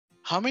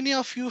How many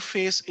of you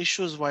face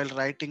issues while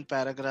writing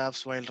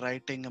paragraphs, while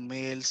writing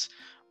mails,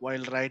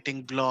 while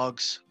writing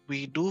blogs?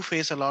 We do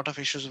face a lot of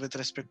issues with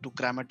respect to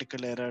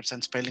grammatical errors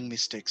and spelling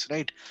mistakes,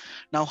 right?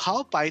 Now,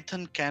 how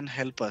Python can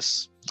help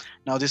us?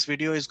 Now, this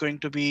video is going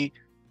to be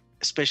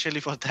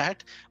especially for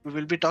that. We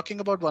will be talking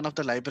about one of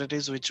the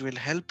libraries which will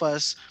help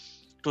us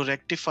to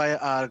rectify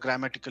our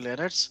grammatical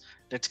errors.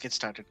 Let's get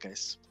started,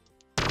 guys.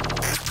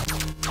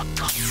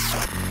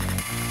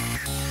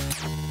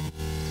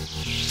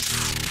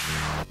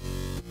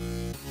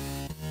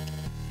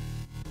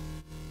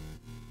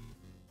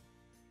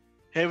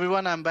 Hey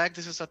everyone, I'm back.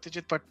 This is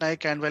Satyajit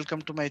Pattnaik and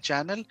welcome to my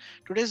channel.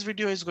 Today's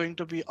video is going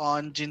to be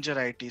on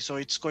GingerIt. So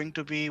it's going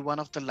to be one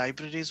of the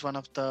libraries,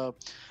 libraries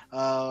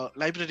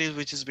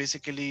which is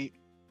basically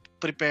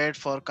prepared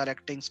for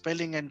correcting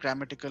spelling and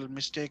grammatical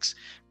mistakes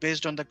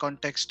based on the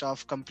context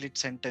of complete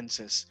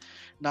sentences.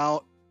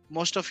 Now,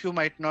 most of you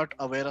might not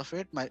aware of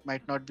it,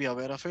 might not be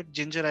aware of it.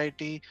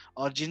 GingerIt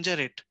or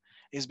GingerIt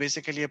is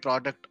basically a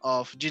product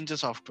of Ginger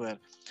software.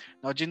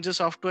 Now, Ginger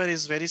software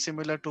is very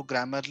similar to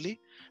Grammarly.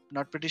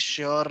 Not pretty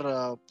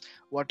sure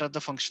what are the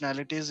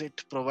functionalities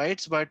it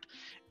provides, but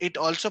it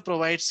also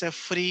provides a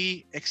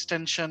free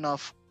extension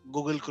of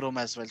Google Chrome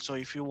as well. So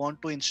if you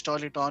want to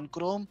install it on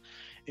Chrome,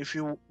 if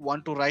you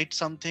want to write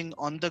something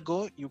on the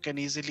go, you can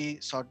easily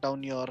sort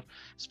down your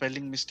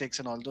spelling mistakes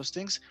and all those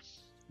things.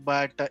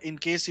 But in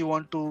case you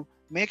want to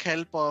make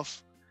help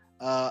of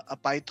a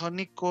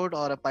Pythonic code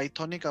or a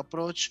Pythonic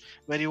approach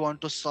where you want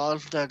to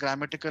solve the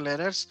grammatical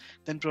errors,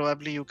 then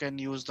probably you can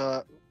use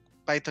the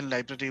Python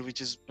library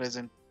which is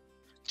present,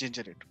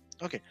 GingerIt.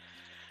 Okay.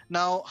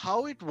 Now,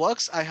 how it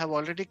works, I have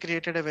already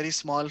created a very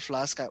small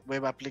Flask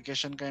web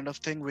application kind of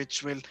thing,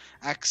 which will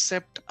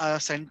accept a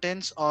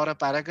sentence or a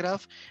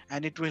paragraph,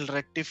 and it will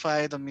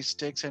rectify the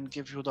mistakes and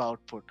give you the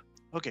output.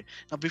 Okay.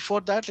 Now,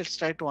 before that, let's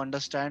try to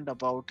understand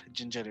about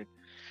GingerIt.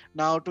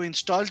 Now, to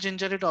install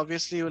GingerIt,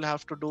 obviously, you will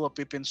have to do a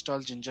pip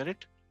install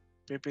GingerIt.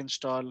 Pip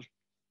install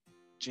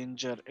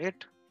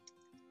GingerIt.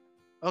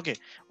 Okay,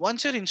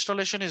 once your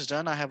installation is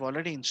done, I have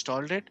already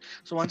installed it.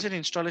 So once your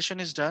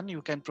installation is done,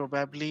 you can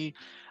probably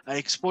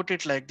export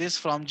it like this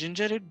from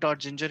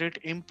gingerit.gingerit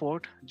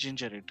import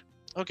gingerit.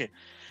 Okay,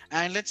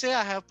 and let's say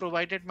I have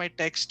provided my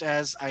text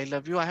as I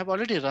love you. I have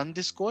already run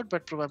this code,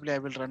 but probably I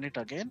will run it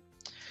again.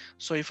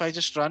 So if I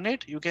just run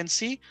it, you can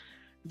see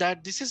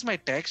that this is my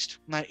text.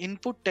 My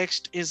input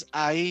text is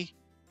ILVYU.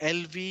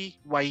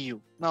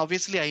 Now,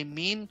 obviously, I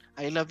mean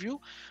I love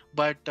you,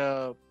 but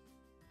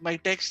my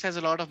text has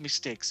a lot of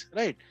mistakes,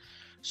 right?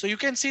 So you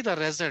can see the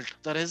result.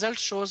 The result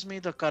shows me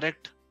the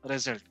correct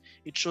result.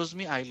 It shows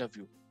me I love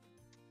you.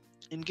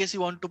 In case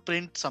you want to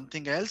print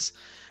something else,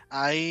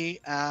 I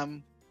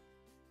am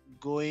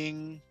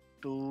going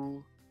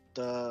to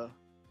the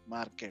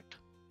market.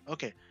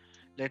 Okay,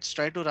 let's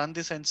try to run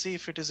this and see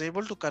if it is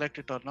able to correct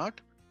it or not.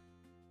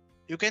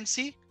 You can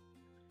see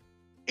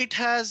it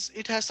has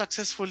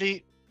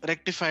successfully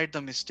rectified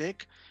the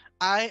mistake.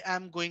 I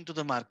am going to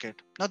the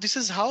market. Now, this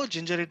is how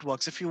GingerIt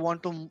works. If you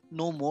want to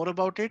know more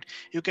about it,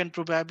 you can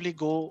probably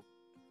go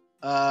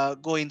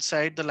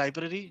inside the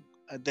library,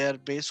 their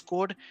base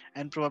code,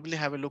 and probably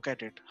have a look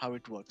at it, how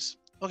it works.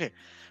 Okay,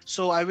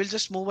 so I will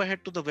just move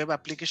ahead to the web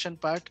application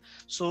part.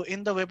 So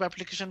in the web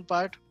application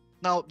part,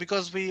 now,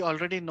 because we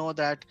already know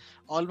that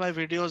all my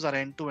videos are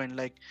end-to-end,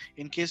 like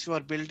in case you are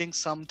building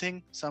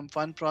something, some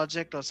fun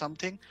project or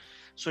something,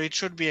 so it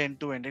should be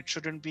end-to-end. It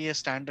shouldn't be a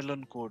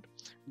standalone code.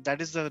 That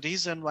is the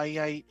reason why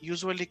I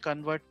usually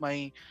convert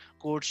my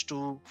codes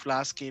to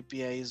Flask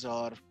APIs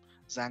or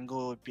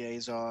Django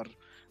APIs or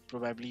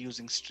probably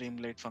using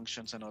Streamlit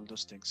functions and all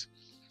those things.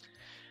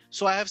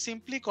 So I have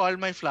simply called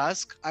my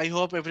Flask. I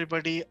hope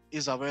everybody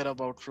is aware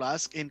about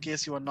Flask. In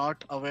case you are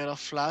not aware of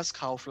Flask,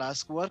 how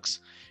Flask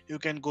works, you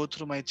can go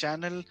through my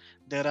channel.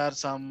 There are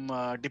some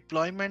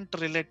deployment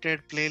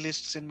related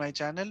playlists in my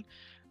channel.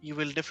 You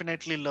will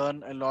definitely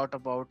learn a lot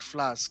about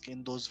Flask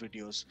in those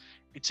videos.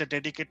 It's a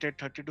dedicated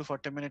 30 to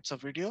 40 minutes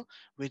of video,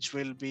 which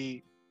will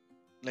be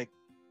like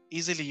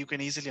you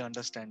can easily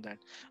understand that.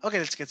 Okay,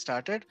 let's get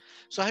started.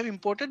 So I have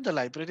imported the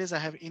libraries. I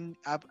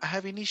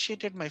have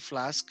initiated my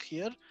Flask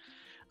here,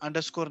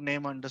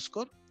 _name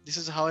 _. This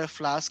is how a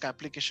Flask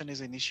application is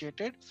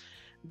initiated.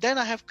 Then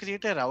I have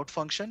created a route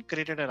function,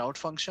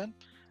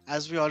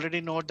 as we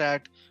already know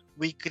that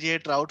we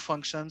create route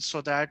functions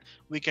so that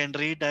we can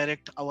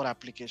redirect our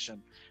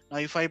application. Now,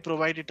 if I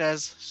provide it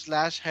as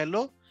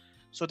 /hello,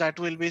 so that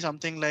will be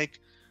something like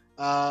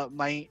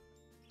my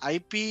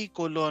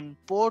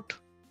IP:port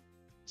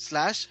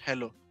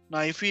 /hello. Now,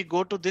 if we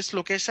go to this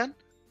location,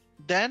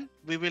 then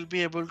we will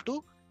be able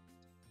to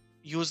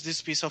use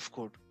this piece of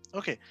code.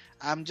 Okay,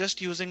 I'm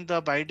just using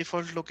the by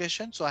default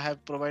location. So I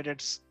have provided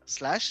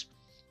 /.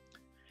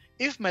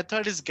 If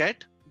method is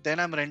get, then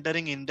I'm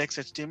rendering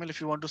index.html. If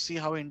you want to see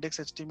how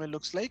index.html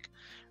looks like,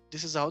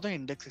 this is how the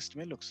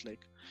index.html looks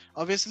like.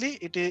 Obviously,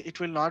 it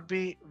will not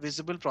be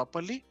visible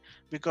properly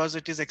because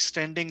it is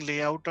extending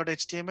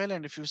layout.html.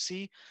 And if you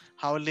see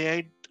how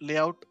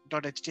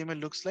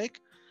layout.html looks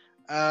like,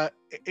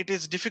 it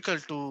is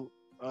difficult to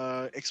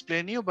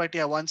explain you, but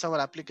yeah, once our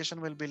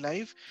application will be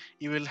live,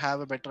 you will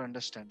have a better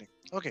understanding.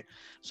 Okay,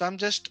 so I'm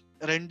just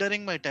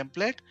rendering my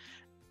template.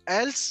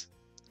 Else,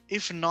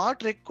 if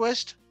not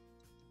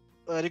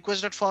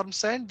request.form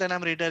send, then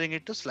I'm redirecting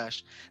it to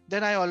slash.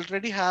 Then I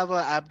already have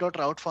a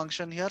app.route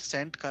function here,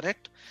 send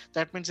correct.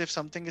 That means if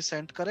something is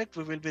sent correct,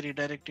 we will be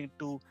redirecting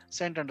to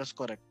send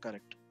underscore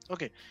correct.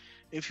 Okay.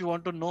 If you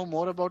want to know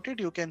more about it,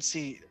 you can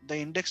see the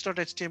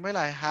index.html.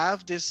 I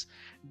have this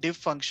div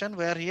function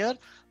where here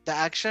the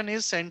action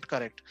is sent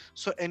correct.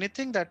 So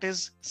anything that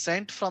is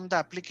sent from the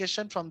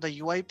application, from the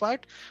UI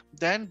part,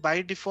 then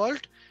by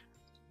default,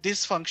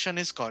 this function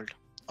is called.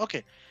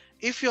 Okay.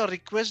 If your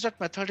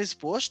request.method is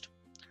post,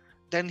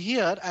 then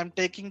here I'm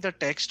taking the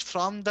text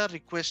from the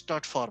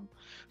request.form.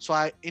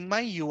 So in my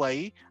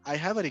UI, I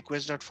have a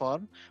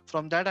request.form.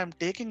 From that, I'm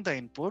taking the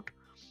input.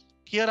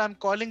 Here I'm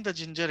calling the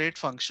GingerIt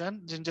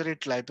function,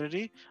 GingerIt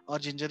library or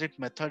GingerIt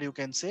method, you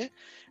can say.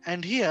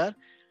 And here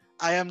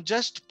I am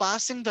just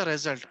passing the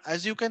result.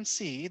 As you can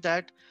see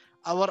that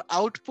our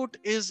output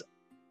it's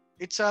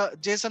a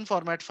JSON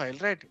format file,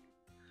 right?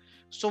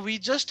 So we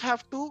just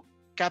have to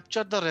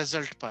capture the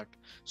result part.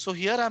 So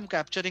here I'm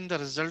capturing the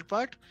result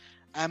part.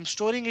 I'm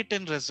storing it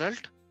in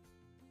result.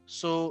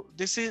 So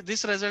this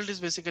result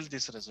is basically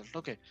this result.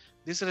 Okay,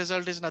 this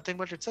result is nothing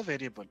but it's a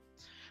variable.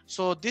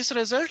 So this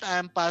result I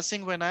am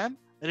passing when I am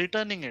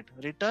returning it.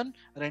 Return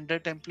render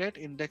template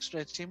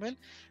index.html.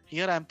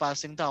 Here I am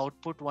passing the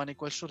output 1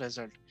 equals to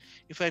result.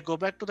 If I go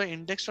back to the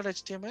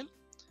index.html,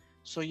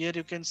 so here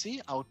you can see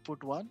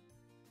output 1. 1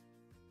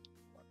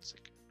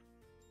 second.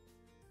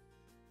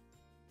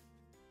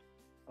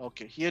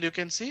 Okay, here you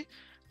can see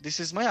this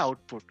is my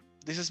output.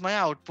 This is my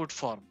output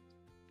form.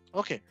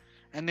 Okay,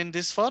 and in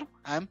this form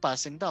I am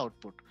passing the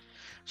output.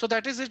 So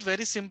that is it.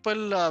 Very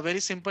simple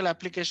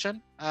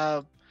application.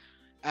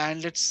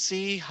 And let's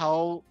see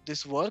how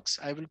this works.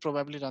 I will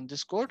probably run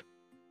this code.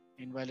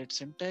 Invalid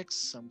syntax,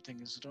 something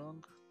is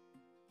wrong.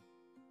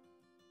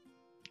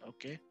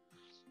 Okay.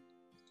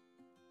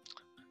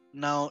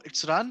 Now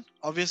it's run.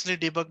 Obviously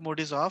debug mode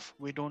is off.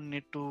 We don't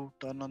need to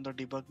turn on the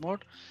debug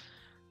mode.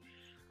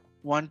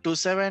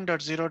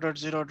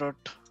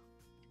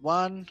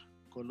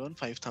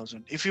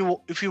 127.0.0.1:5000. If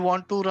you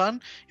want to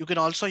run, you can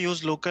also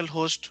use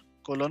localhost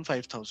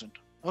 :5000.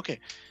 Okay.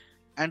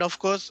 And of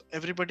course,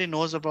 everybody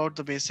knows about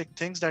the basic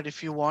things that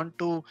if you want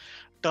to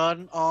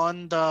turn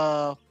on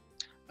the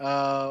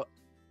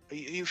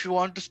if you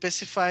want to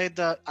specify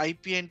the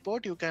IP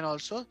endpoint, you can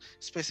also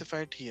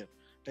specify it here.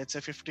 Let's say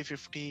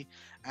 50/50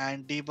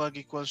 and debug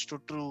equals to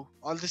true.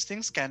 All these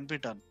things can be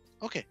done.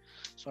 Okay,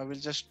 so I will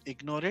just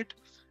ignore it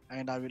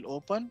and I will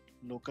open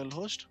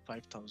localhost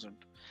 5000.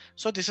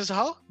 So this is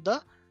how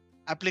the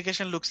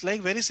application looks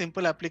like. Very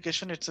simple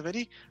application. It's a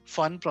very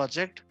fun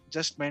project,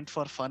 just meant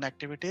for fun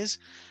activities.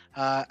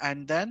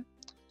 And then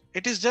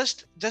it is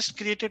just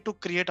created to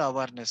create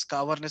awareness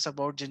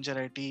about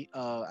GingerIt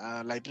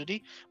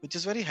library, which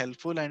is very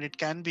helpful and it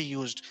can be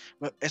used,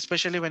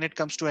 especially when it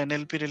comes to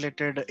NLP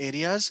related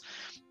areas.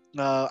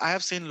 I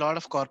have seen a lot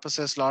of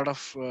corpuses, lot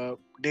of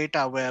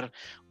data where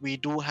we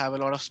do have a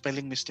lot of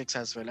spelling mistakes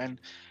as well, and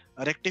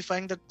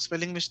rectifying the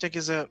spelling mistake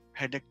is a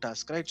headache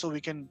task, right? So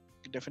we can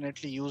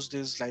definitely use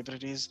these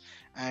libraries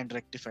and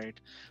rectify it.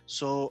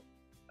 So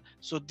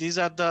these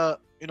are the,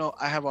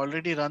 I have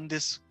already run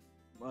this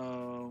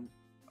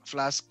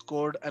Flask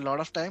code a lot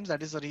of times.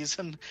 That is the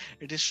reason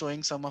it is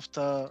showing some of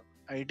the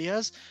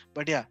ideas.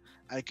 But yeah,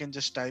 I can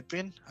just type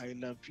in I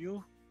love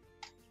you,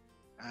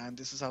 and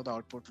this is how the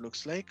output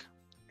looks like.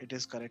 It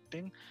is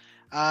correcting.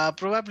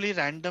 Probably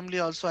randomly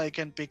also I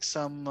can pick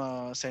some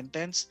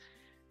sentence.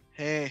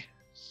 Hey,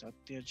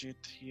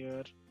 Satyajit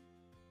here.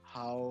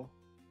 How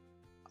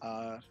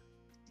are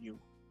you?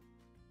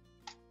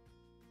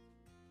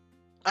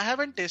 I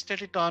haven't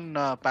tested it on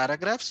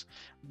paragraphs,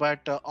 but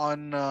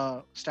on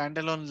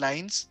standalone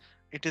lines,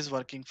 it is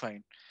working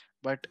fine.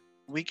 But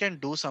we can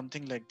do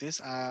something like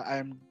this.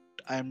 I'm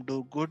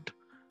do good.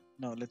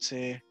 No, let's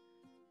say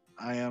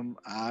I am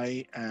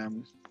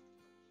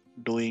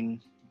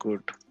doing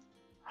good.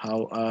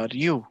 How are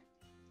you?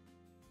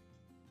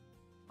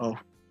 Oh,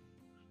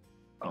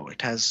 it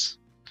has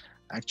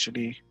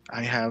actually,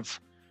 I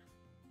have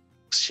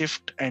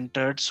shift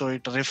entered, so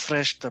it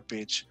refreshed the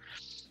page.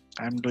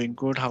 I'm doing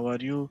good. How are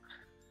you?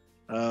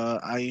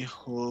 I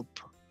hope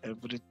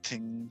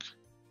everything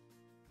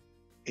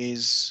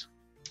is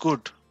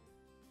good.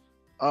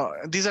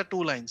 These are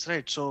 2 lines,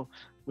 right? So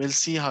we'll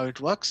see how it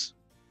works.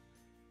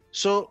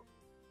 So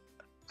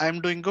I'm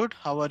doing good.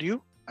 How are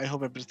you? I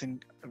hope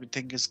everything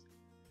is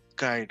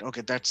good.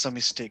 Okay, that's a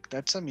mistake.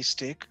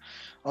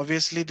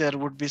 Obviously, there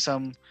would be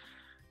some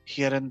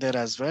here and there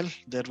as well.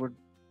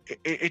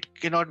 It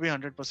cannot be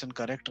 100%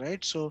 correct,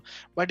 right? So,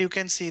 but you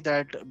can see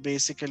that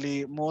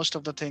basically most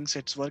of the things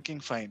it's working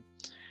fine.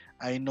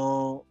 I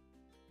know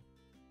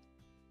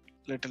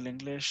little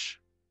English.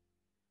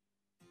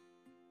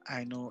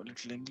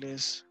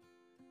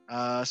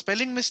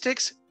 Spelling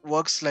mistakes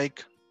works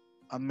like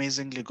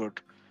amazingly good.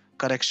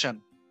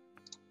 Correction.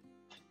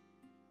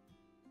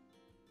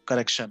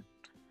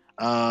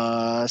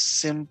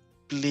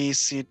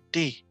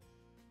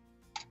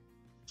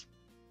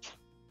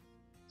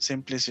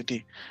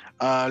 simplicity.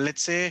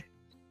 Let's say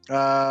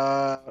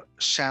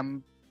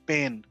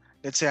champagne.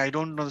 Let's say I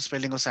don't know the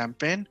spelling of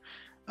champagne.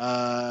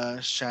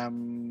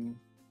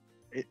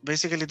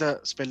 Basically the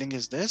spelling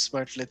is this,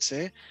 but let's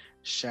say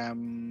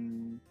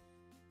champagne.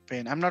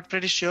 I'm not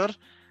pretty sure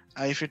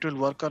if it will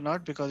work or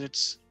not, because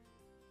it's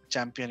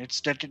champion.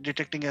 It's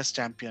detecting as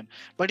champion.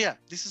 But yeah,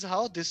 this is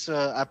how this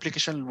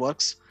application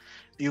works.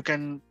 You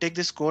can take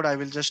this code. I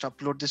will just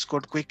upload this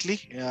code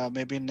quickly,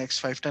 maybe in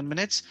next 5-10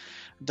 minutes.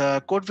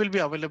 The code will be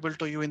available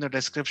to you in the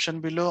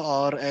description below,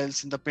 or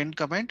else in the pinned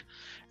comment.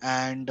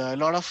 And a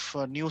lot of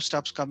new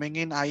stuffs coming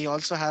in. I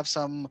also have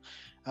some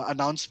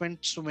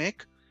announcements to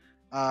make.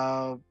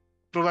 uh,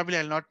 Probably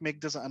I'll not make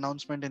this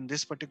announcement in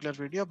this particular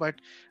video, but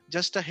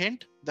just a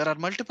hint, there are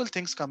multiple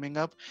things coming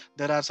up.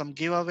 There are some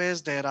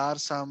giveaways, there are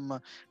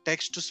some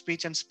text to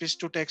speech and speech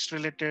to text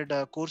related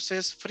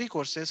courses, free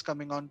courses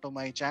coming on to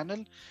my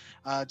channel.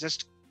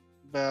 Just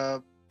uh,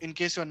 in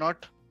case you're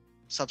not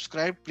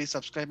subscribed, please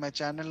subscribe my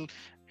channel,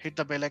 hit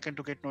the bell icon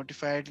to get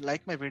notified,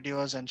 like my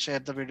videos, and share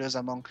the videos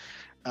among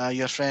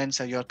your friends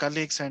and your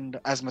colleagues, and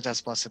as much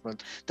as possible.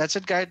 That's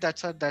it, guys.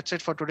 That's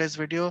it for today's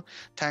video.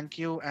 Thank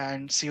you,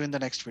 and see you in the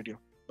next video.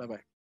 Bye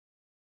bye.